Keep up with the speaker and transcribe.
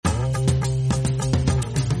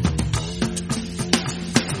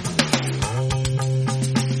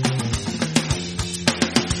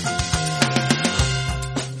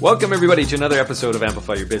Welcome, everybody, to another episode of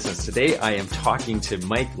Amplify Your Business. Today, I am talking to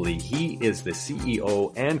Mike Lee. He is the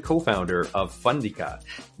CEO and co-founder of Fundica.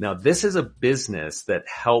 Now, this is a business that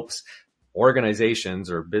helps organizations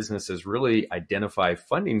or businesses really identify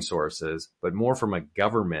funding sources, but more from a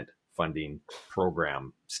government funding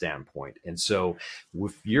program standpoint. And so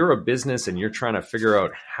if you're a business and you're trying to figure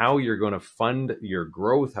out how you're going to fund your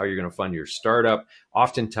growth, how you're going to fund your startup,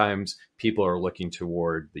 oftentimes people are looking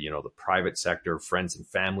toward the private sector, friends and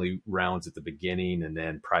family rounds at the beginning, and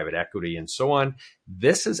then private equity and so on.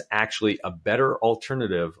 This is actually a better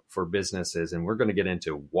alternative for businesses. And we're going to get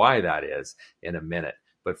into why that is in a minute.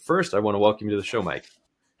 But first, I want to welcome you to the show, Mike.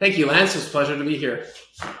 Thank you, Lance. It's a pleasure to be here.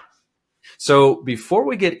 So before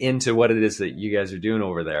we get into what it is that you guys are doing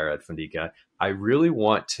over there at Fundica, I really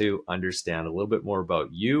want to understand a little bit more about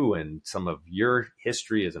you and some of your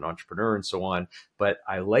history as an entrepreneur and so on. But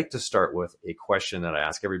I like to start with a question that I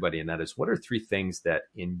ask everybody, and that is, what are three things that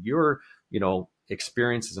in your,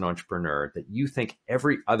 experience as an entrepreneur that you think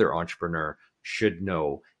every other entrepreneur should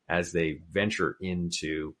know as they venture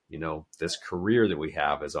into, this career that we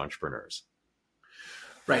have as entrepreneurs?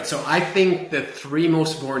 Right. So I think the three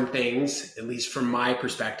most important things, at least from my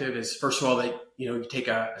perspective, is first of all, that, you take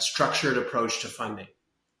a structured approach to funding.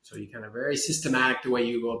 So you kind of very systematic the way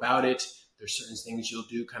you go about it. There's certain things you'll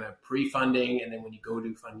do kind of pre-funding. And then when you go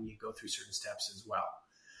do funding, you go through certain steps as well.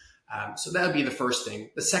 So that would be the first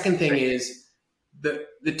thing. The second thing is the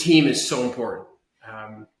team is so important.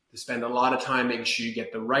 To spend a lot of time making sure you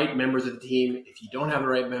get the right members of the team. If you don't have the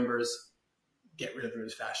right members, get rid of them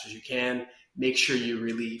as fast as you can. Make sure you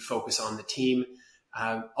really focus on the team.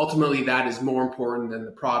 Ultimately, that is more important than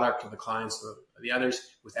the product or the clients or the others.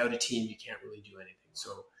 Without a team, you can't really do anything. So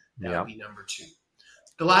that would be number two.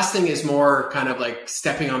 The last thing is more kind of like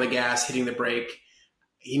stepping on the gas, hitting the brake.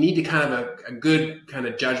 You need to kind of a good kind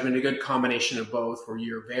of judgment, a good combination of both, where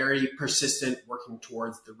you're very persistent, working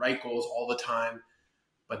towards the right goals all the time,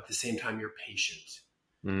 but at the same time, you're patient.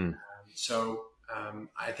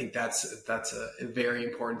 I think that's a very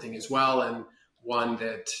important thing as well, and one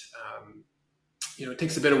that it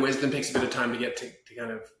takes a bit of wisdom, takes a bit of time to get to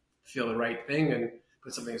kind of feel the right thing,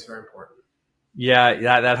 but something that's very important.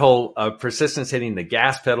 Yeah, that whole persistence, hitting the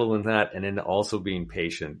gas pedal and that, and then also being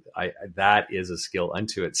patient. That is a skill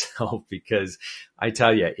unto itself, because I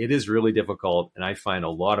tell you, it is really difficult, and I find a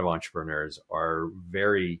lot of entrepreneurs are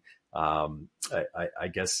very,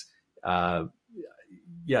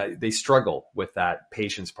 they struggle with that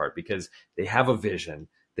patience part, because they have a vision,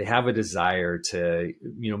 they have a desire to,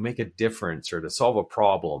 make a difference or to solve a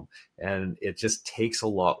problem. And it just takes a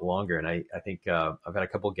lot longer. And I think I've had a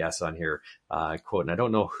couple of guests on here quote, and I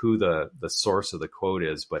don't know who the source of the quote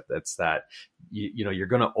is, but that's that, you're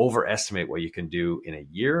going to overestimate what you can do in a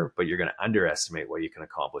year, but you're going to underestimate what you can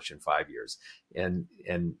accomplish in 5 years. And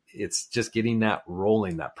it's just getting that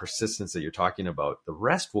rolling, that persistence that you're talking about. The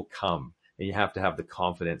rest will come. And you have to have the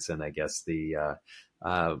confidence and, I guess, the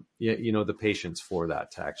patience for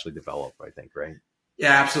that to actually develop, I think, right?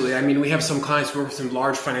 Yeah, absolutely. I mean, we have some clients who work with some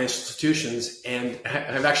large financial institutions, and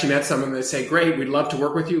I've actually met some of them that say, great, we'd love to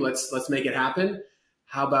work with you. Let's make it happen.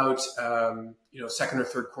 How about, second or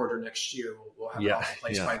third quarter next year? We'll have it all in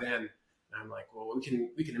place by then. And I'm like, well, we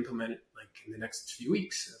can implement it like in the next few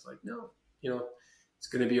weeks. And it's like, no, it's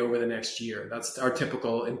going to be over the next year. That's our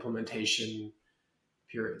typical implementation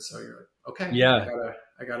period. So you're like, okay, yeah,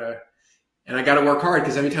 I gotta work hard,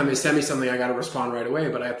 because every time they send me something, I gotta respond right away.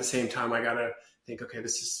 But at the same time, I gotta think, okay,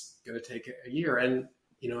 this is gonna take a year, and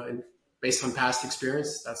and based on past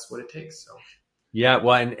experience, that's what it takes. So yeah,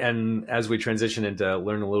 well, and as we transition into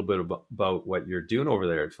learn a little bit about what you're doing over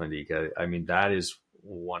there at Fundica, I mean, that is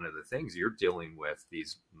one of the things you're dealing with,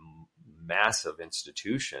 these massive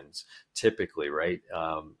institutions typically, right?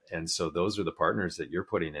 And so those are the partners that you're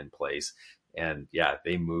putting in place. And yeah,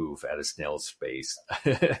 they move at a snail's pace,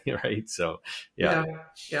 right? So yeah.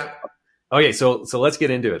 Okay, so let's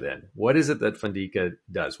get into it then. What is it that Fundica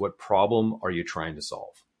does? What problem are you trying to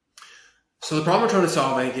solve? So the problem we're trying to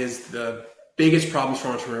solve, I think, is the biggest problems for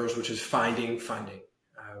entrepreneurs, which is finding funding.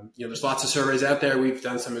 There's lots of surveys out there. We've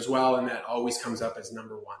done some as well, and that always comes up as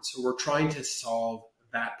number one. So we're trying to solve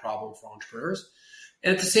that problem for entrepreneurs.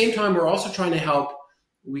 And at the same time, we're also trying to help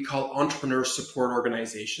what we call entrepreneur support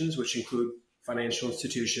organizations, which include financial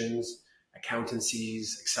institutions,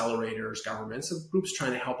 accountancies, accelerators, governments, so groups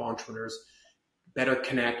trying to help entrepreneurs better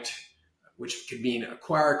connect, which could mean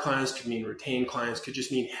acquire clients, could mean retain clients, could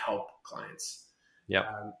just mean help clients. Yeah.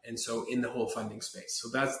 And so in the whole funding space. So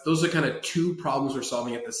those are kind of two problems we're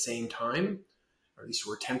solving at the same time, or at least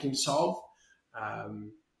we're attempting to solve.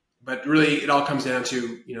 But really it all comes down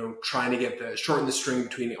to, trying to shorten the string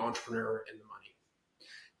between the entrepreneur and the money.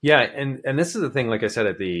 Yeah, and this is the thing, like I said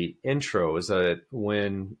at the intro, is that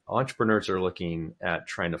when entrepreneurs are looking at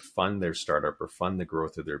trying to fund their startup or fund the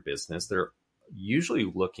growth of their business, they're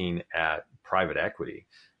usually looking at private equity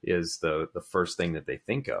is the first thing that they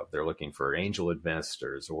think of. They're looking for angel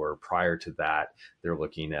investors, or prior to that, they're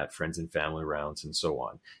looking at friends and family rounds and so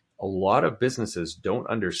on. A lot of businesses don't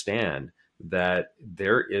understand that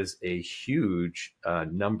there is a huge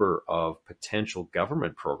number of potential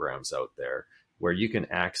government programs out there where you can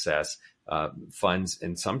access funds,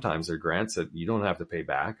 and sometimes they're grants that you don't have to pay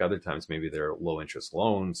back. Other times, maybe they're low interest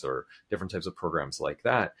loans or different types of programs like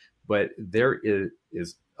that. But there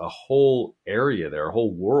is a whole area there, a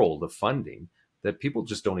whole world of funding that people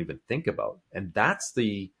just don't even think about. And that's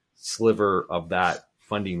the sliver of that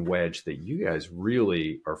funding wedge that you guys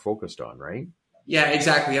really are focused on, right? Yeah,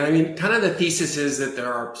 exactly. And I mean, kind of the thesis is that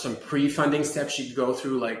there are some pre-funding steps you can go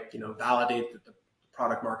through, like, validate that the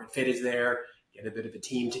product market fit is there, get a bit of a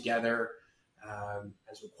team together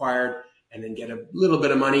as required, and then get a little bit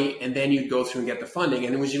of money, and then you go through and get the funding.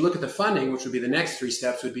 And then as you look at the funding, which would be the next three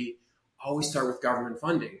steps, would be always start with government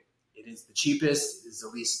funding. It is the cheapest, it is the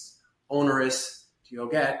least onerous to go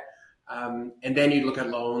get. And then you look at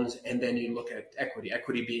loans, and then you look at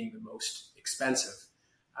equity being the most expensive.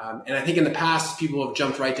 And I think in the past, people have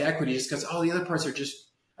jumped right to equity just because, the other parts are just,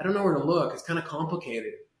 I don't know where to look. It's kind of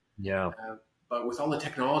complicated. Yeah. But with all the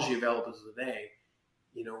technology available today,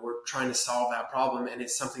 we're trying to solve that problem. And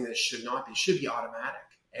it's something that should not be, should be automatic.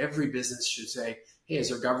 Every business should say, hey, is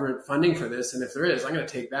there government funding for this? And if there is, I'm going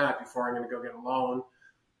to take that before I'm going to go get a loan,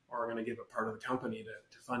 or I'm going to give a part of the company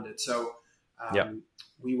to fund it. So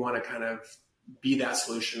we want to kind of be that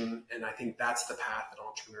solution. And I think that's the path that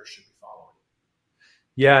entrepreneurs should be following.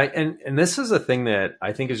 Yeah, and this is a thing that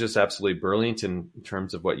I think is just absolutely brilliant in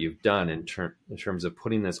terms of what you've done in terms of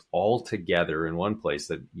putting this all together in one place,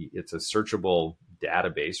 that it's a searchable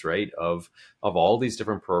database, right, of all these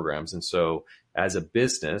different programs. And so as a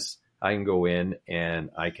business, I can go in and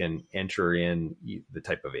I can enter in the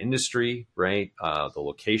type of industry, right, the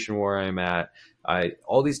location where I'm at,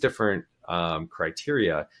 all these different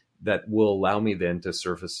criteria that will allow me then to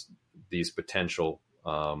surface these potential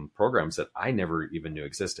programs that I never even knew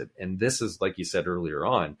existed. And this is, like you said earlier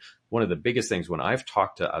on, one of the biggest things when I've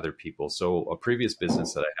talked to other people. So a previous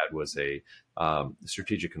business that I had was a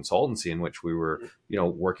strategic consultancy in which we were,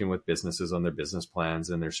 working with businesses on their business plans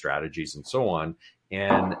and their strategies and so on.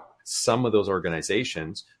 And some of those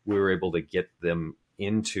organizations, we were able to get them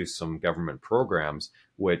into some government programs,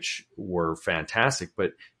 which were fantastic.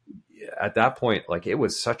 But at that point, like, it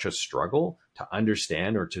was such a struggle to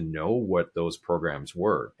understand or to know what those programs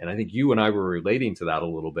were. And I think you and I were relating to that a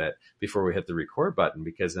little bit before we hit the record button,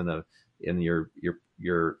 because in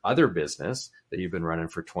your other business that you've been running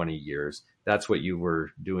for 20 years, that's what you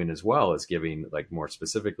were doing as well, as giving, like, more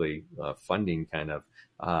specifically funding kind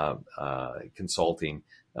of consulting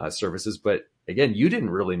services. But again, you didn't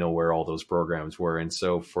really know where all those programs were. And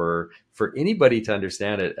so for anybody to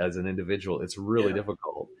understand it as an individual, it's really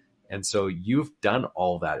difficult. And so you've done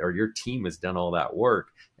all that, or your team has done all that work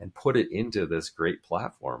and put it into this great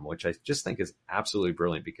platform, which I just think is absolutely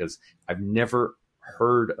brilliant, because I've never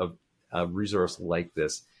heard of a resource like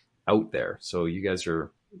this out there. So you guys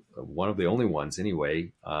are one of the only ones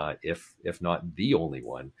anyway, if not the only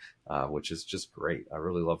one, which is just great. I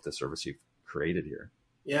really love the service you've created here.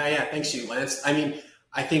 Yeah. Thanks you, Lance. I mean,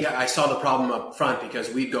 I think I saw the problem up front,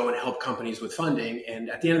 because we go and help companies with funding. And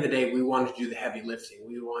at the end of the day, we wanted to do the heavy lifting.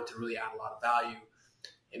 We wanted to really add a lot of value.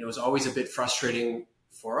 And it was always a bit frustrating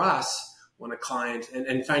for us when a client,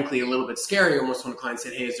 and frankly, a little bit scary almost, when a client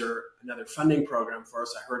said, hey, is there another funding program for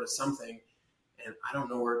us? I heard of something and I don't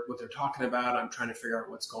know what they're talking about. I'm trying to figure out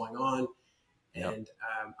what's going on. And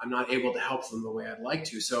I'm not able to help them the way I'd like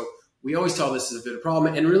to. So we always saw this as a bit of a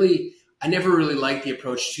problem. And really, I never really liked the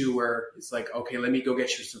approach too, where it's like, okay, let me go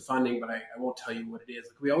get you some funding, but I won't tell you what it is.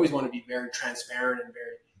 Like, we always want to be very transparent and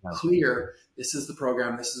very clear. This is the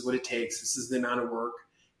program. This is what it takes. This is the amount of work.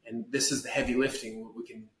 And this is the heavy lifting what we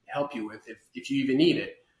can help you with if you even need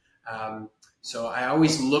it. So I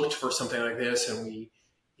always looked for something like this, and we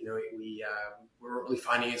weren't really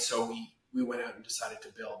finding it. So we went out and decided to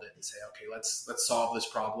build it and say, okay, let's solve this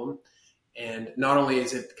problem. And not only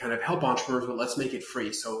is it kind of help entrepreneurs, but let's make it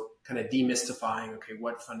free. So kind of demystifying, okay,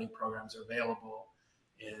 what funding programs are available.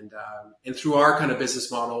 And through our kind of business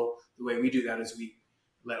model, the way we do that is we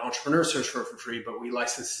let entrepreneurs search for it for free, but we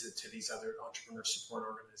license it to these other entrepreneur support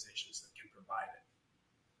organizations that can provide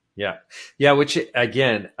it. Yeah. Which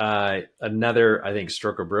again, another, I think,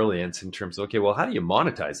 stroke of brilliance in terms of, okay, well, how do you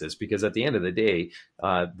monetize this? Because at the end of the day,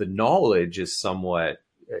 the knowledge is somewhat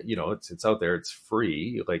it's out there, it's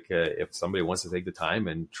free. Like if somebody wants to take the time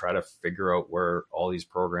and try to figure out where all these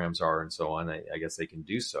programs are and so on, I guess they can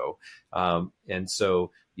do so. And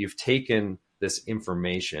so you've taken this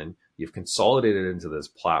information, you've consolidated it into this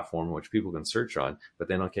platform, which people can search on, but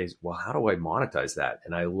then, okay, well, how do I monetize that?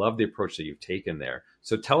 And I love the approach that you've taken there.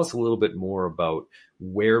 So tell us a little bit more about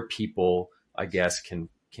where people, I guess,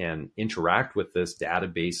 can interact with this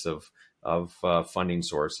database of funding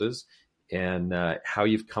sources, and how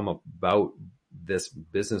you've come about this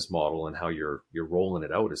business model and how you're rolling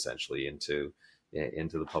it out essentially into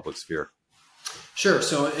the public sphere. Sure.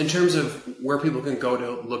 So in terms of where people can go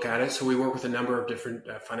to look at it, so we work with a number of different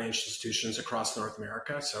financial institutions across North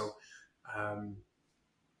America. So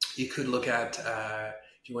you could look at,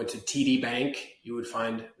 if you went to TD Bank, you would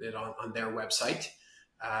find it on their website.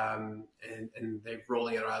 And they're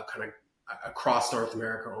rolling it out kind of across North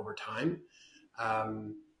America over time.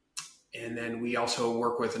 And then we also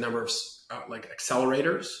work with a number of like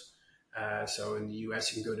accelerators. So in the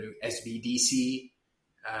US, you can go to SBDC,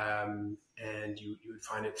 and you would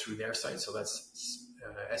find it through their site. So that's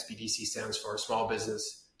SBDC stands for Small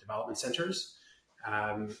Business Development Centers.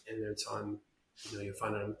 And it's on, you'll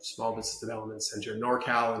find it on Small Business Development Center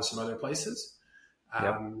NorCal and some other places.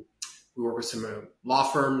 Yep. We work with some law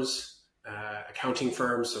firms, accounting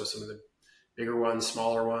firms, so some of the bigger ones,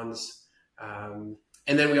 smaller ones.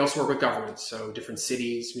 And then we also work with governments, so different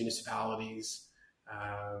cities, municipalities,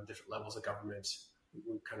 different levels of government.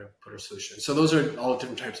 We kind of put our solution. So those are all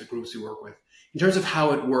different types of groups we work with. In terms of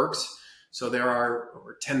how it works, so there are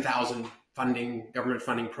over 10,000 government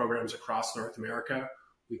funding programs across North America.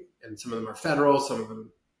 And some of them are federal, some of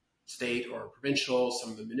them state or provincial,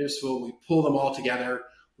 some of them municipal. We pull them all together.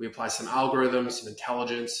 We apply some algorithms, some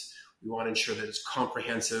intelligence. We want to ensure that it's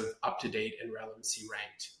comprehensive, up-to-date, and relevancy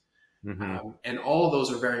ranked. Mm-hmm. And all of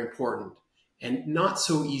those are very important and not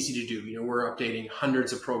so easy to do. We're updating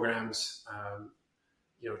hundreds of programs,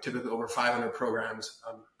 typically over 500 programs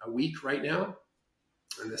a week right now.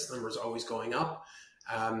 And this number is always going up.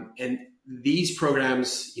 And these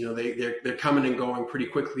programs, they're coming and going pretty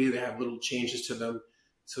quickly. They have little changes to them.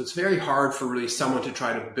 So it's very hard for really someone to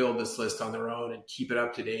try to build this list on their own and keep it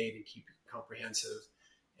up to date and keep it comprehensive.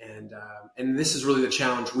 And this is really the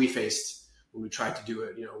challenge we faced when we tried to do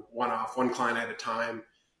it, one client at a time,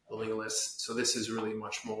 building a list. So this is really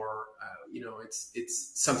much more,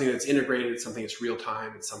 it's something that's integrated, it's something that's real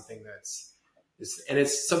time, it's something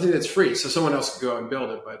it's something that's free. So someone else can go out and build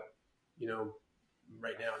it, but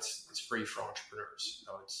right now it's free for entrepreneurs.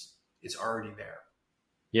 So it's already there.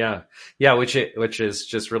 Yeah, which is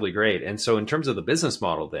just really great. And so in terms of the business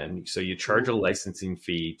model then, so you charge a licensing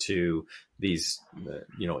fee to these,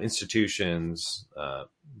 institutions,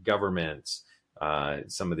 governments,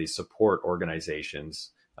 some of these support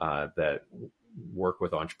organizations that work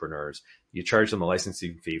with entrepreneurs. You charge them a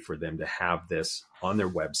licensing fee for them to have this on their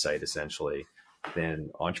website, essentially. Then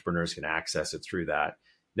entrepreneurs can access it through that.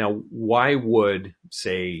 Now, why would,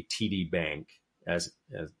 say, TD Bank, as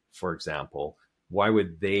for example, why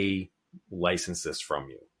would they license this from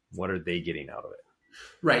you? What are they getting out of it?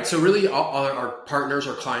 Right. So really all our partners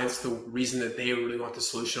or clients, the reason that they really want the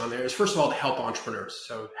solution on there is, first of all, to help entrepreneurs.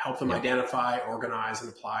 So help them identify, organize, and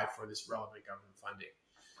apply for this relevant government funding.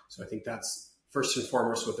 So I think that's first and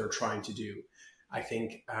foremost what they're trying to do. I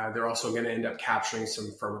think they're also going to end up capturing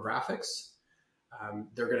some firmographics.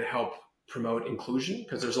 They're going to help promote inclusion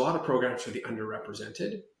because there's a lot of programs for the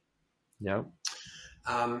underrepresented. Yeah.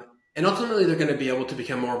 And ultimately, they're going to be able to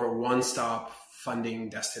become more of a one-stop funding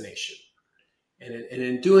destination. And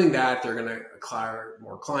in doing that, they're going to acquire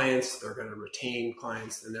more clients, they're going to retain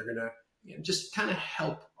clients, and they're going to just kind of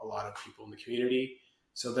help a lot of people in the community.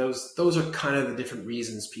 So those are kind of the different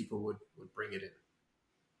reasons people would bring it in.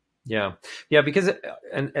 Yeah, because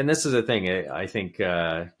and this is the thing. I think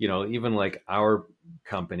even like our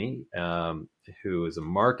company, who is a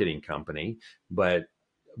marketing company, but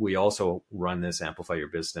we also run this Amplify Your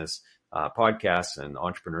Business podcasts and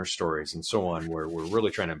entrepreneur stories and so on, where we're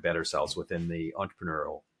really trying to embed ourselves within the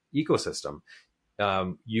entrepreneurial ecosystem.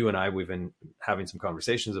 You and I, we've been having some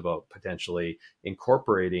conversations about potentially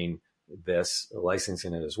incorporating this,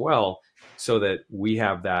 licensing it as well, so that we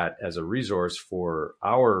have that as a resource for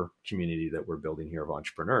our community that we're building here of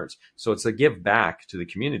entrepreneurs. So it's a give back to the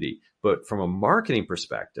community. But from a marketing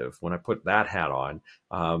perspective, when I put that hat on,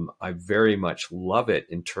 I very much love it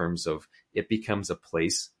in terms of it becomes a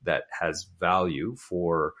place that has value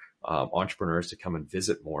for entrepreneurs to come and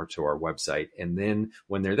visit more to our website. And then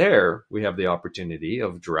when they're there, we have the opportunity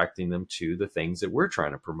of directing them to the things that we're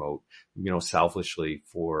trying to promote, selfishly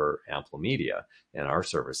for Ampli Media and our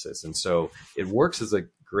services. And so it works as a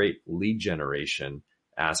great lead generation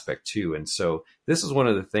aspect too. And so this is one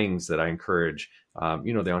of the things that I encourage,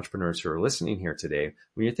 the entrepreneurs who are listening here today,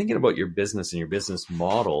 when you're thinking about your business and your business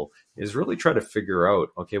model, is really try to figure out,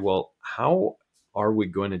 okay, well, how are we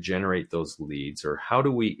going to generate those leads, or how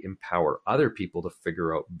do we empower other people to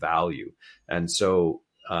figure out value? And so,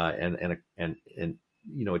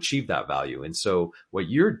 achieve that value. And so what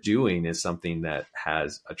you're doing is something that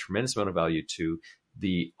has a tremendous amount of value to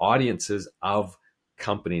the audiences of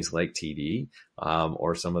companies like TD,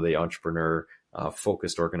 or some of the entrepreneur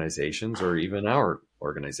focused organizations, or even our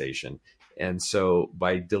organization. And so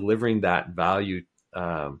by delivering that value,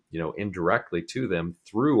 indirectly to them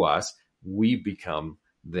through us, we become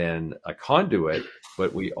then a conduit,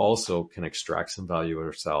 but we also can extract some value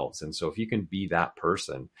ourselves. And so if you can be that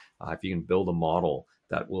person, if you can build a model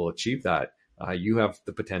that will achieve that, you have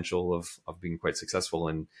the potential of being quite successful.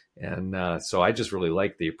 And so I just really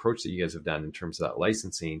like the approach that you guys have done in terms of that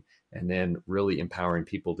licensing, and then really empowering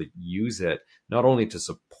people to use it, not only to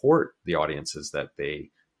support the audiences that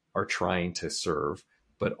they are trying to serve,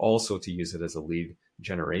 but also to use it as a lead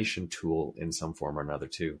generation tool in some form or another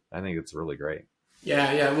too. I think it's really great.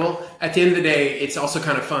 Yeah. Well, at the end of the day, it's also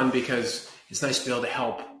kind of fun because it's nice to be able to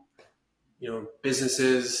help,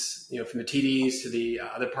 businesses, from the TDs to the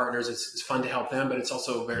other partners. It's fun to help them, but it's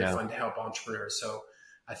also very fun to help entrepreneurs. So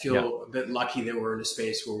I feel a bit lucky that we're in a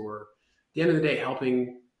space where we're, at the end of the day,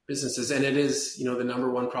 helping businesses. And it is, the number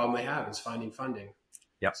one problem they have is finding funding.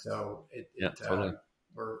 Yep. So totally.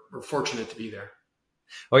 We're fortunate to be there.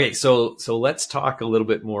 Okay, so let's talk a little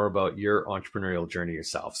bit more about your entrepreneurial journey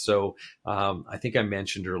yourself. So I think I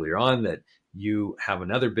mentioned earlier on that you have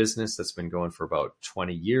another business that's been going for about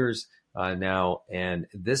 20 years now, and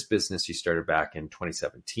this business you started back in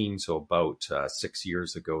 2017, so about 6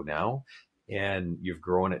 years ago now, and you've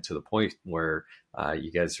grown it to the point where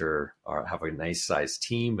you guys have a nice sized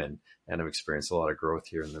team and have experienced a lot of growth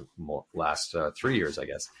here in the last 3 years, I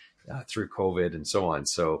guess, through COVID and so on.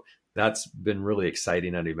 So that's been really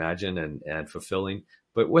exciting, I'd imagine, and fulfilling.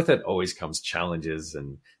 But with it always comes challenges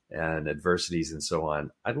and adversities and so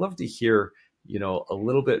on. I'd love to hear, a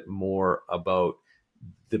little bit more about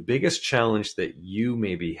the biggest challenge that you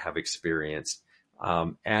maybe have experienced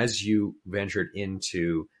as you ventured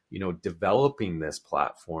into, developing this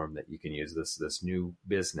platform that you can use, this new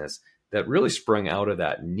business that really sprung out of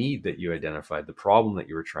that need that you identified, the problem that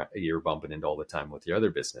you were bumping into all the time with your other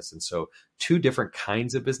business. And so 2 different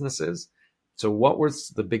kinds of businesses. So what was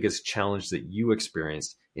the biggest challenge that you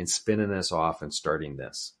experienced in spinning this off and starting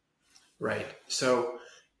this? Right. So,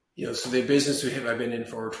 so the business I've been in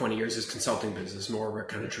for 20 years is consulting business, more of a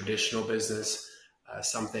kind of traditional business,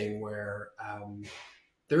 something where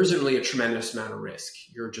there isn't really a tremendous amount of risk.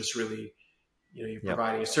 You're just really, you're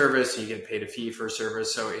providing a service and you get paid a fee for a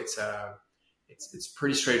service. So it's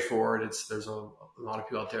pretty straightforward. There's a lot of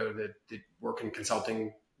people out there that work in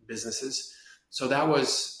consulting businesses. So that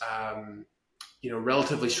was,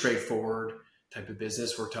 relatively straightforward type of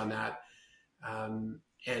business, worked on that.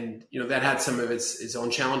 And that had some of its own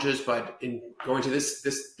challenges, but in going to this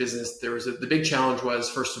business, the big challenge was,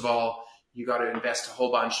 first of all, you got to invest a whole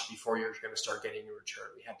bunch before you're going to start getting a return.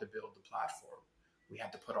 We had to build the platform. We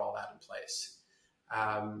had to put all that in place.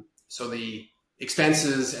 So the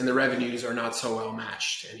expenses and the revenues are not so well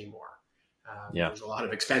matched anymore. There's a lot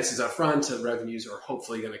of expenses up front, and revenues are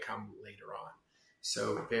hopefully going to come later on.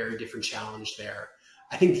 So very different challenge there.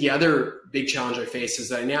 I think the other big challenge I face is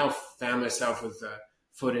that I now found myself with a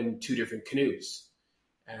foot in 2 different canoes.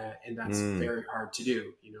 And that's very hard to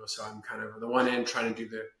do, so I'm kind of on the one end trying to do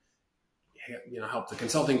help the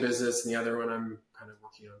consulting business, and the other one I'm kind of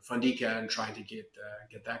working on Fundica and trying to get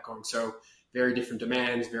that going. So very different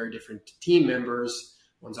demands, very different team members.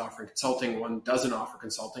 One's offering consulting, one doesn't offer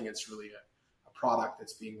consulting. It's really a product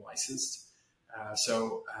that's being licensed.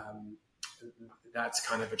 So that's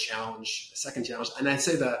kind of a challenge, a second challenge. And I'd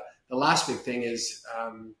say the last big thing is,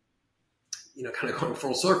 kind of going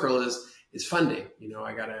full circle is funding.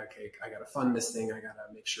 I gotta fund this thing. I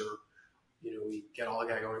gotta make sure, we get all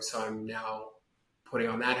that going. So I'm now putting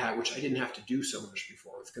on that hat, which I didn't have to do so much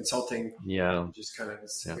before with consulting. Just kind of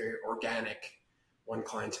very organic, one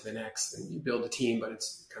client to the next, and you build a team, but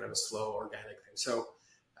it's kind of a slow, organic thing. So,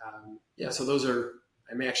 so those are,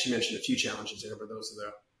 I may actually mention a few challenges there, but those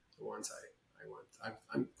are the ones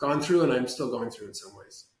I've gone through, and I'm still going through in some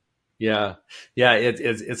ways.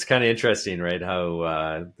 It's kind of interesting, right?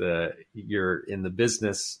 How you're in the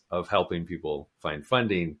business of helping people find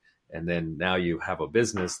funding, and then now you have a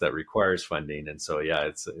business that requires funding, and so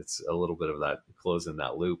it's a little bit of that closing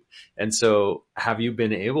that loop. And so, have you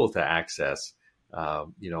been able to access, a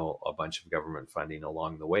bunch of government funding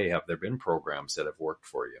along the way? Have there been programs that have worked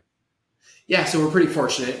for you? Yeah, so we're pretty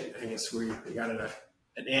fortunate. I guess we got an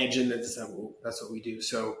edge, and that's what we do.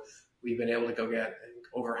 So we've been able to go get, I think,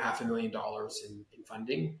 over $500,000 in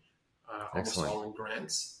funding, almost Excellent. all in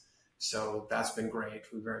grants. So that's been great.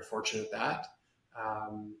 We're very fortunate at that.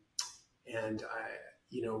 Um, and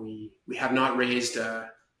we have not raised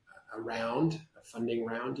a funding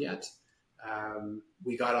round yet.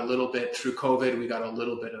 We got a little bit through COVID. We got a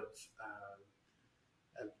little bit of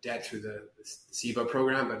debt through the SEBA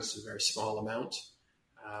program, but it's a very small amount.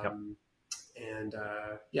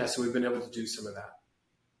 Yep. So we've been able to do some of that.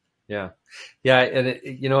 Yeah. Yeah. And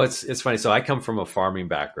it's funny. So I come from a farming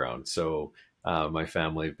background. So my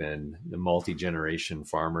family have been multi-generation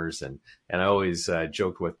farmers, and I always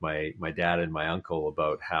joked with my dad and my uncle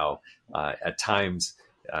about how at times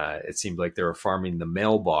it seemed like they were farming the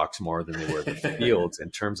mailbox more than they were the fields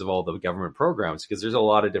in terms of all the government programs, because there's a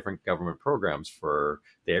lot of different government programs for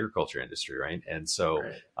the agriculture industry, right? And so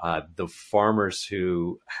the farmers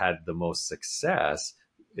who had the most success,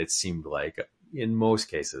 it seemed like in most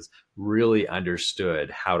cases, really understood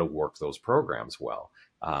how to work those programs well.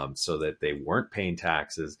 So that they weren't paying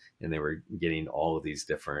taxes and they were getting all of these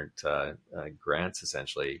different grants,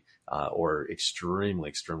 essentially, or extremely,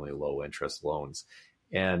 extremely low interest loans.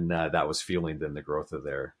 And that was fueling then the growth of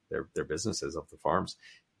their businesses, of the farms.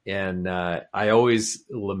 And I always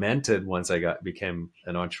lamented once I became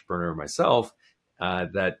an entrepreneur myself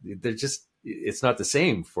that it's not the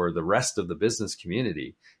same for the rest of the business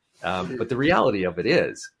community. But the reality of it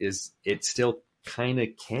is it still kind of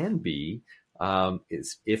can be,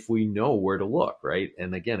 is if we know where to look, right?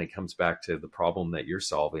 And again, it comes back to the problem that you're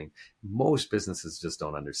solving. Most businesses just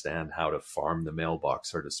don't understand how to farm the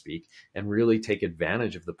mailbox, so to speak, and really take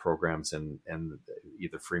advantage of the programs and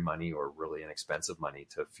either free money or really inexpensive money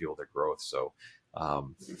to fuel their growth. So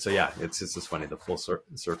yeah, it's just funny, the full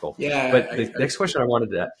circle. Yeah. But the next question I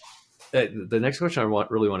wanted to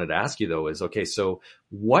ask you though is, okay, so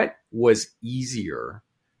what was easier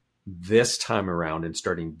this time around in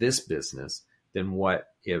starting this business than what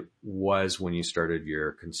it was when you started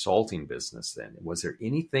your consulting business then? Was there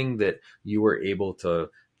anything that you were able to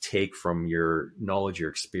take from your knowledge, your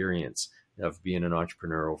experience of being an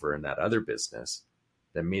entrepreneur over in that other business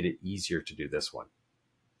that made it easier to do this one?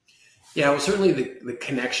 Yeah, well, certainly the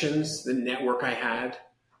connections, the network I had,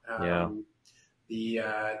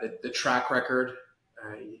 the track record,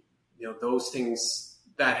 those things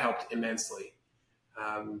that helped immensely.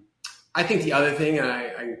 I think the other thing, and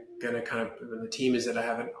I'm going to kind of put in the team, is that I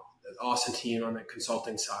have an awesome team on the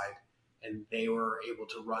consulting side, and they were able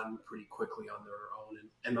to run pretty quickly on their own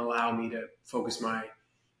and allow me to focus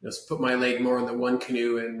put my leg more in the one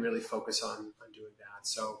canoe and really focus on doing that.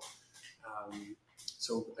 So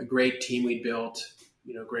a great team we built,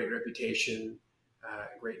 great reputation,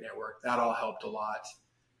 great network. That all helped a lot.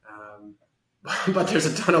 But there's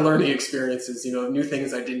a ton of learning experiences, new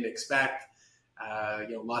things I didn't expect.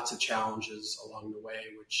 Lots of challenges along the way,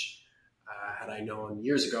 which had I known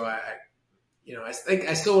years ago, I think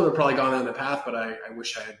I still would have probably gone down the path, but I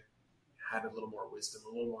wish I had a little more wisdom,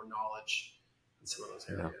 a little more knowledge in some of those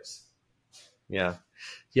areas. Yeah.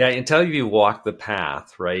 Until you walk the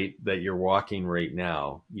path, right, that you're walking right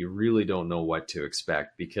now, you really don't know what to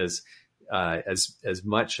expect, because as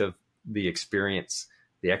much of the experience,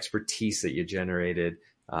 the expertise that you generated,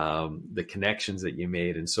 the connections that you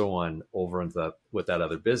made and so on over with that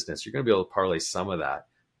other business, you're going to be able to parlay some of that,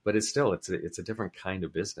 but it's a different kind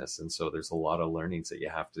of business. And so there's a lot of learnings that you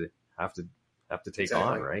have to take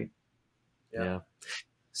on, right? Yeah.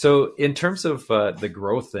 So in terms of the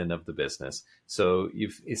growth then of the business, so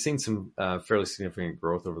you've seen some fairly significant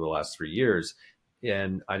growth over the last 3 years,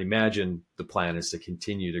 and I'd imagine the plan is to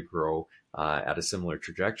continue to grow at a similar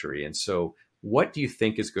trajectory. And so what do you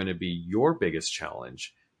think is going to be your biggest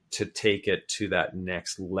challenge to take it to that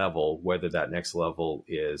next level, whether that next level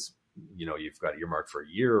is, you've got earmarked for a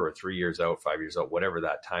year or 3 years out, 5 years out, whatever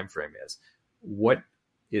that time frame is? What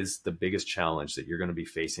is the biggest challenge that you're going to be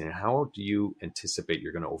facing, and how do you anticipate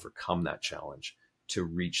you're going to overcome that challenge to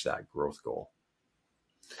reach that growth goal?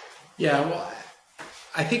 Yeah, well,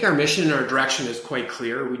 I think our mission and our direction is quite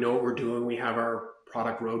clear. We know what we're doing. We have our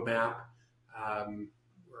product roadmap.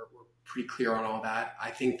 We're pretty clear on all that.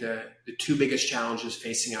 I think the two biggest challenges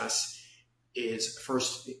facing us is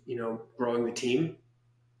first, growing the team.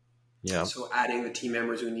 Yeah. So adding the team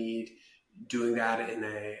members we need, doing that in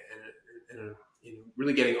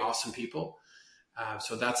really getting awesome people.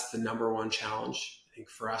 So that's the number one challenge, I think,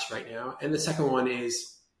 for us right now. And the second one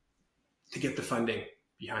is to get the funding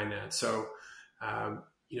behind that. So,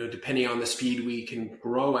 depending on the speed we can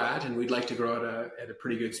grow at, and we'd like to grow at a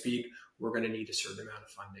pretty good speed, we're going to need a certain amount of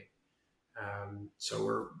funding.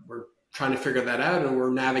 So we're trying to figure that out, and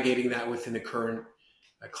we're navigating that within the current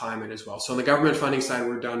climate as well. So on the government funding side,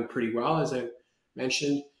 we're done pretty well, as I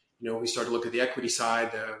mentioned. We start to look at the equity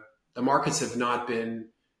side. The markets have not been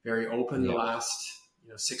very open the last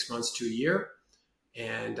 6 months to a year,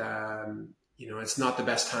 and it's not the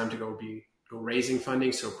best time to go raising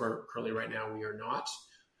funding. So currently, right now, we are not.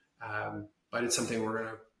 But it's something we're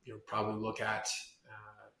going to probably look at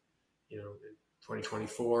in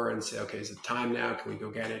 2024 and say, okay, is it time now? Can we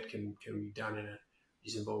go get it? Can we be done in a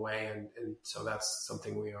reasonable way? And so that's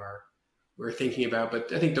something we're thinking about.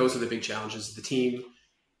 But I think those are the big challenges of the team,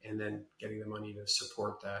 and then getting the money to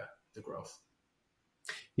support the growth.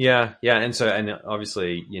 Yeah. And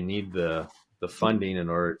obviously you need the funding in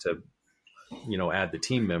order to add the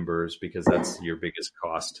team members, because that's your biggest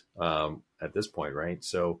cost at this point, right?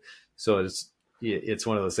 So it's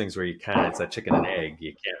one of those things where it's that chicken and egg.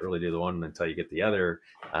 You can't really do the one until you get the other,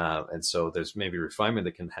 and so there's maybe refinement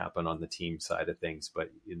that can happen on the team side of things, but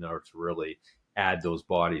in order to really add those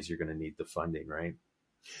bodies, you're going to need the funding, right?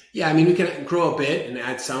 Yeah, I mean, we can grow a bit and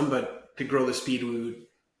add some, but to grow the speed, we would,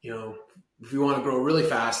 if we want to grow really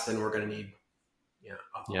fast, then we're going to need a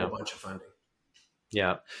whole bunch of funding.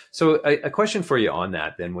 Yeah. So a question for you on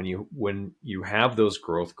that then, when you have those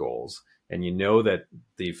growth goals and that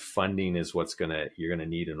the funding is you're going to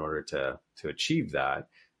need in order to achieve that,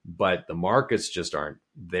 but the markets just aren't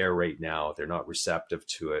there right now. They're not receptive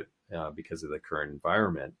to it because of the current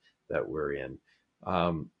environment that we're in.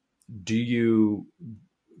 Do you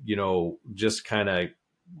just kind of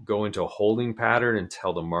go into a holding pattern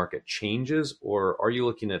until the market changes, or are you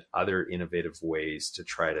looking at other innovative ways to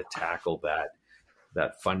try to tackle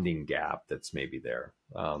that funding gap that's maybe there?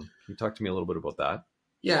 Can you talk to me a little bit about that?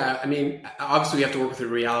 Yeah, I mean, obviously we have to work with the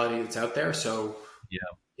reality that's out there. So,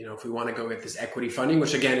 if we want to go get this equity funding,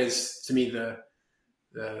 which again is to me the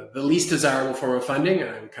least desirable form of funding, and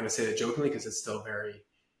I kind of say that jokingly because it's still very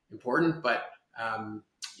important, but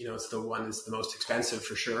it's the one that's the most expensive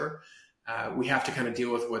for sure. We have to kind of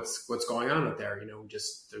deal with what's going on out there.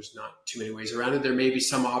 There's not too many ways around it. There may be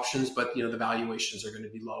some options, but the valuations are going to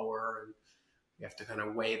be lower, and we have to kind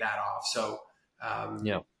of weigh that off. So,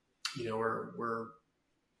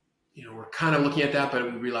 we're kind of looking at that, but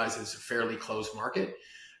we realize it's a fairly closed market.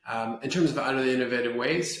 In terms of other innovative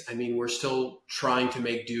ways, I mean, we're still trying to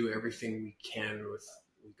make do everything we can with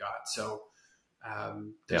what we got. So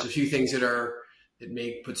there's a few things that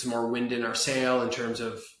may put some more wind in our sail in terms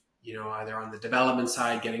of, either on the development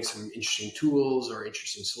side, getting some interesting tools or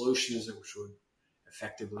interesting solutions which would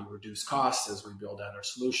effectively reduce costs as we build out our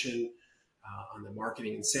solution. On the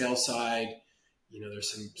marketing and sales side,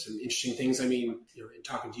 there's some interesting things. I mean, in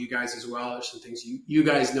talking to you guys as well, there's some things you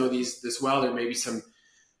guys know this well. There may be some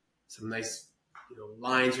nice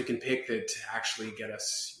lines we can pick that actually get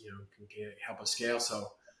us can help us scale.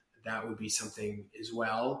 So that would be something as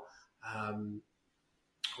well.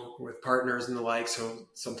 With partners and the like, so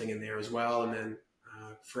something in there as well. And then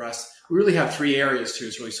for us, we really have three areas too.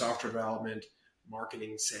 It's really software development,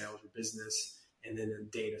 marketing, sales, or business, and then the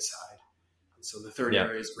data side. So the third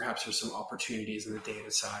area is perhaps there's some opportunities in the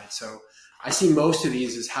data side. So I see most of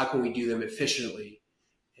these as how can we do them efficiently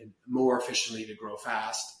and more efficiently to grow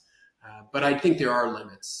fast. But I think there are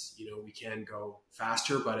limits. We can go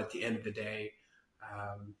faster, but at the end of the day,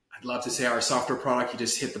 I'd love to say our software product, you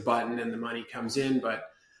just hit the button and the money comes in, but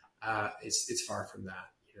it's far from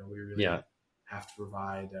that. We really have to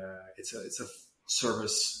provide. It's a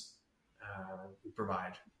service we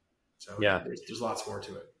provide. So there's lots more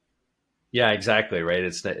to it. Yeah, exactly. Right.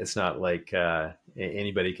 It's not like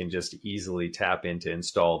anybody can just easily tap into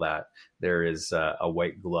install that. There is a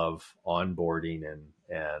white glove onboarding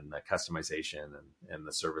and customization and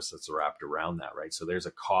the service that's wrapped around that. Right. So there's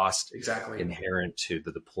a cost inherent to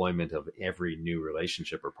the deployment of every new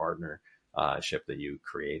relationship or partnership that you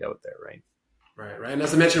create out there. Right. Right. And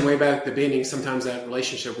as I mentioned way back at the beginning, sometimes that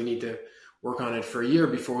relationship, we need to work on it for a year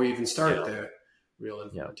before we even start the real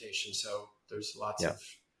implementation. So there's lots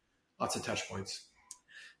of touch points.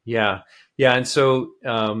 Yeah. And so,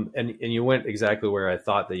 and you went exactly where I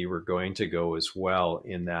thought that you were going to go as well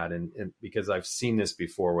in that. And because I've seen this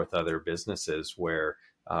before with other businesses where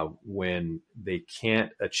when they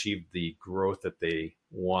can't achieve the growth that they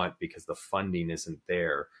want because the funding isn't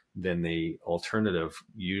there, then the alternative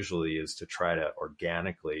usually is to try to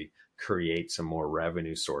organically create some more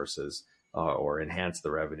revenue sources or enhance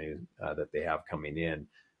the revenue that they have coming in.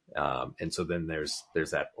 And so then there's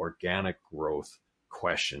that organic growth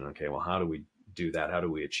question. Okay, well, how do we do that? How do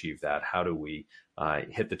we achieve that? How do we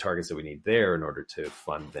hit the targets that we need there in order to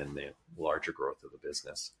fund then the larger growth of the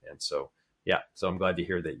business? And so Yeah. So I'm glad to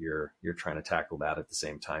hear that you're trying to tackle that at the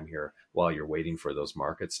same time here while you're waiting for those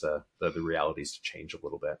markets the realities to change a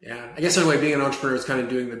little bit. Yeah. I guess in a way, being an entrepreneur is kind of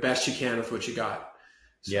doing the best you can with what you got.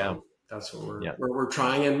 Yeah. So that's what Yeah. we're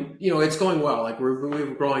trying, and it's going well. Like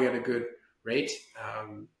we're growing at a good rate.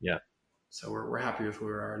 Yeah. So we're happy with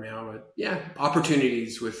where we are now. But yeah,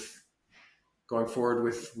 opportunities with going forward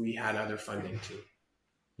with, we had other funding too.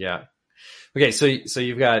 Yeah. Okay, so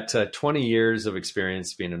you've got 20 years of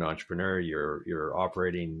experience being an entrepreneur. You're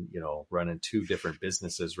operating, running two different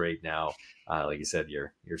businesses right now. Like you said,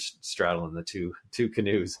 you're straddling the two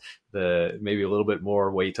canoes. The maybe a little bit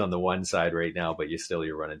more weight on the one side right now, but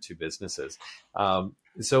you're running two businesses.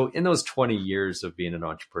 So in those 20 years of being an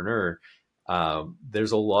entrepreneur,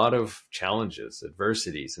 there's a lot of challenges,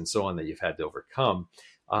 adversities, and so on that you've had to overcome.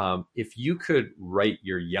 If you could write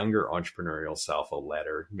your younger entrepreneurial self a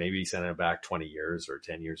letter, maybe send it back 20 years or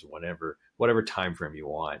 10 years or whatever time frame you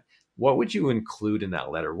want, what would you include in that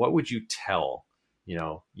letter? What would you tell,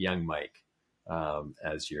 young Mike,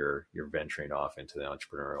 as you're venturing off into the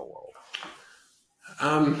entrepreneurial world?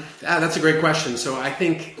 That's a great question. So I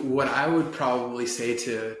think what I would probably say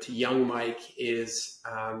to young Mike is,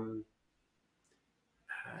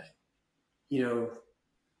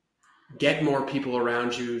 get more people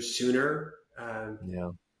around you sooner.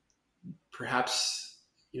 Yeah. Perhaps,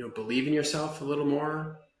 believe in yourself a little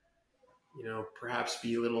more, perhaps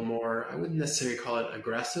be a little more, I wouldn't necessarily call it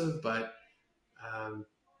aggressive, but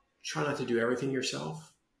try not to do everything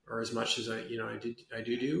yourself, or as much as I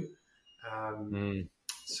do.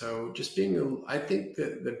 So just I think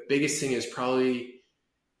that the biggest thing is probably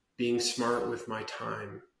being smart with my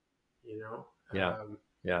time, Yeah.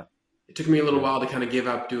 Yeah. It took me a little while to kind of give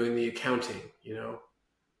up doing the accounting, and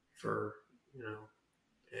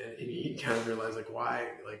you kind of realize why,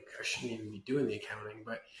 I shouldn't even be doing the accounting.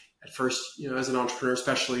 But at first, as an entrepreneur,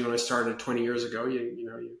 especially when I started 20 years ago, you're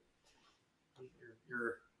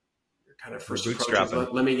kind of first approach is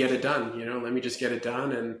let me get it done, let me just get it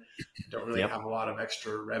done. And I don't really have a lot of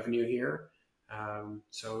extra revenue here.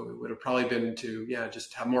 So it would have probably been to,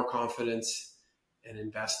 just have more confidence and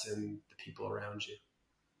invest in the people around you.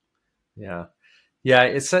 Yeah. Yeah.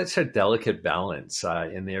 It's such a delicate balance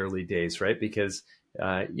in the early days, right? Because,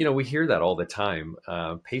 we hear that all the time.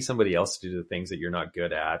 Pay somebody else to do the things that you're not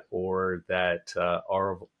good at, or that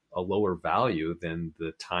are of a lower value than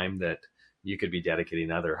the time that you could be dedicating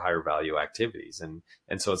to other higher value activities. And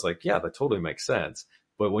so it's that totally makes sense.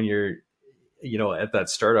 But when you're, at that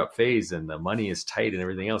startup phase and the money is tight and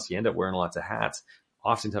everything else, you end up wearing lots of hats,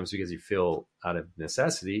 oftentimes because you feel out of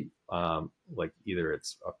necessity, either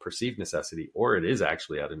it's a perceived necessity or it is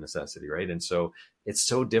actually out of necessity, right? And so it's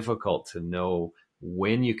so difficult to know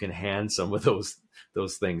when you can hand some of those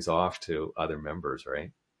things off to other members,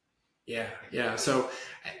 right? Yeah. So,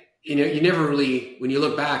 you never really, when you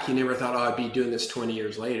look back, you never thought, I'd be doing this 20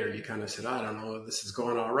 years later. You kind of said, I don't know, this is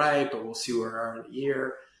going all right, but we'll see where we are in a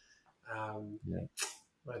year.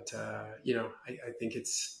 But I think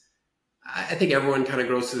I think everyone kind of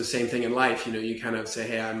grows through the same thing in life. You kind of say,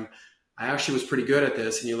 hey, I actually was pretty good at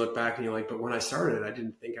this. And you look back and you're like, but when I started, I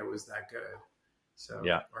didn't think I was that good. So,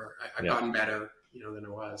 or I've gotten better, than I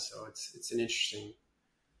was. So it's an interesting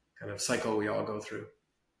kind of cycle we all go through.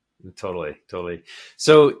 Totally.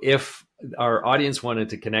 So if our audience wanted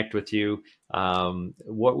to connect with you,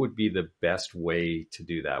 what would be the best way to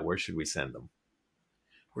do that? Where should we send them?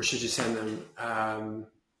 Where should you send them?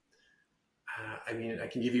 I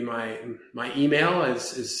can give you my email or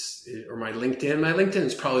my LinkedIn. My LinkedIn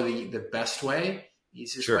is probably the best way,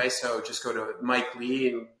 easiest way. So just go to Mike Lee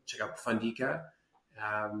and check out Fundika.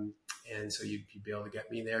 And so you'd be able to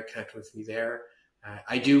get me there, connect with me there.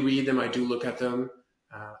 I do read them. I do look at them.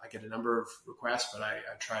 I get a number of requests, but I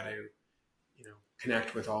try to,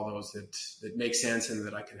 connect with all those that make sense and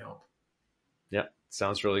that I can help. Yeah.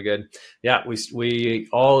 Sounds really good. Yeah. We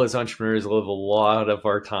all as entrepreneurs live a lot of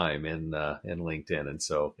our time in LinkedIn. And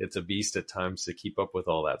so it's a beast at times to keep up with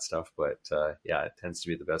all that stuff. But it tends to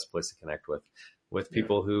be the best place to connect with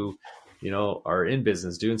people who, are in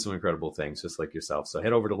business doing some incredible things just like yourself. So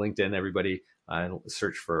head over to LinkedIn, everybody, and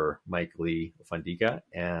search for Mike Lee Fundika,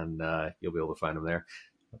 and you'll be able to find him there.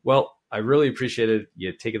 Well, I really appreciated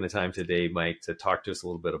you taking the time today, Mike, to talk to us a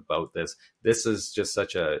little bit about this. This is just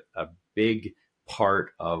such a big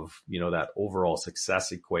part of, that overall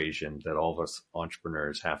success equation that all of us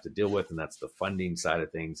entrepreneurs have to deal with. And that's the funding side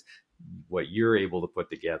of things. What you're able to put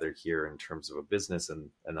together here in terms of a business and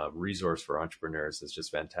a resource for entrepreneurs is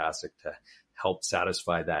just fantastic to help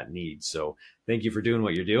satisfy that need. So thank you for doing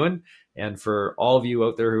what you're doing. And for all of you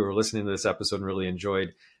out there who are listening to this episode and really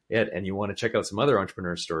enjoyed it, and you want to check out some other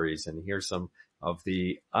entrepreneur stories and hear some of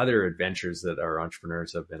the other adventures that our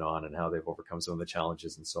entrepreneurs have been on and how they've overcome some of the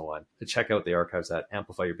challenges and so on. Check out the archives at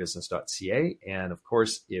amplifyyourbusiness.ca. And of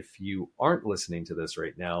course, if you aren't listening to this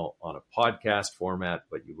right now on a podcast format,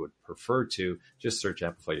 but you would prefer to, just search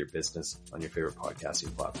Amplify Your Business on your favorite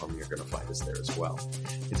podcasting platform. You're going to find us there as well.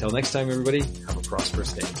 Until next time, everybody, have a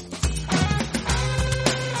prosperous day.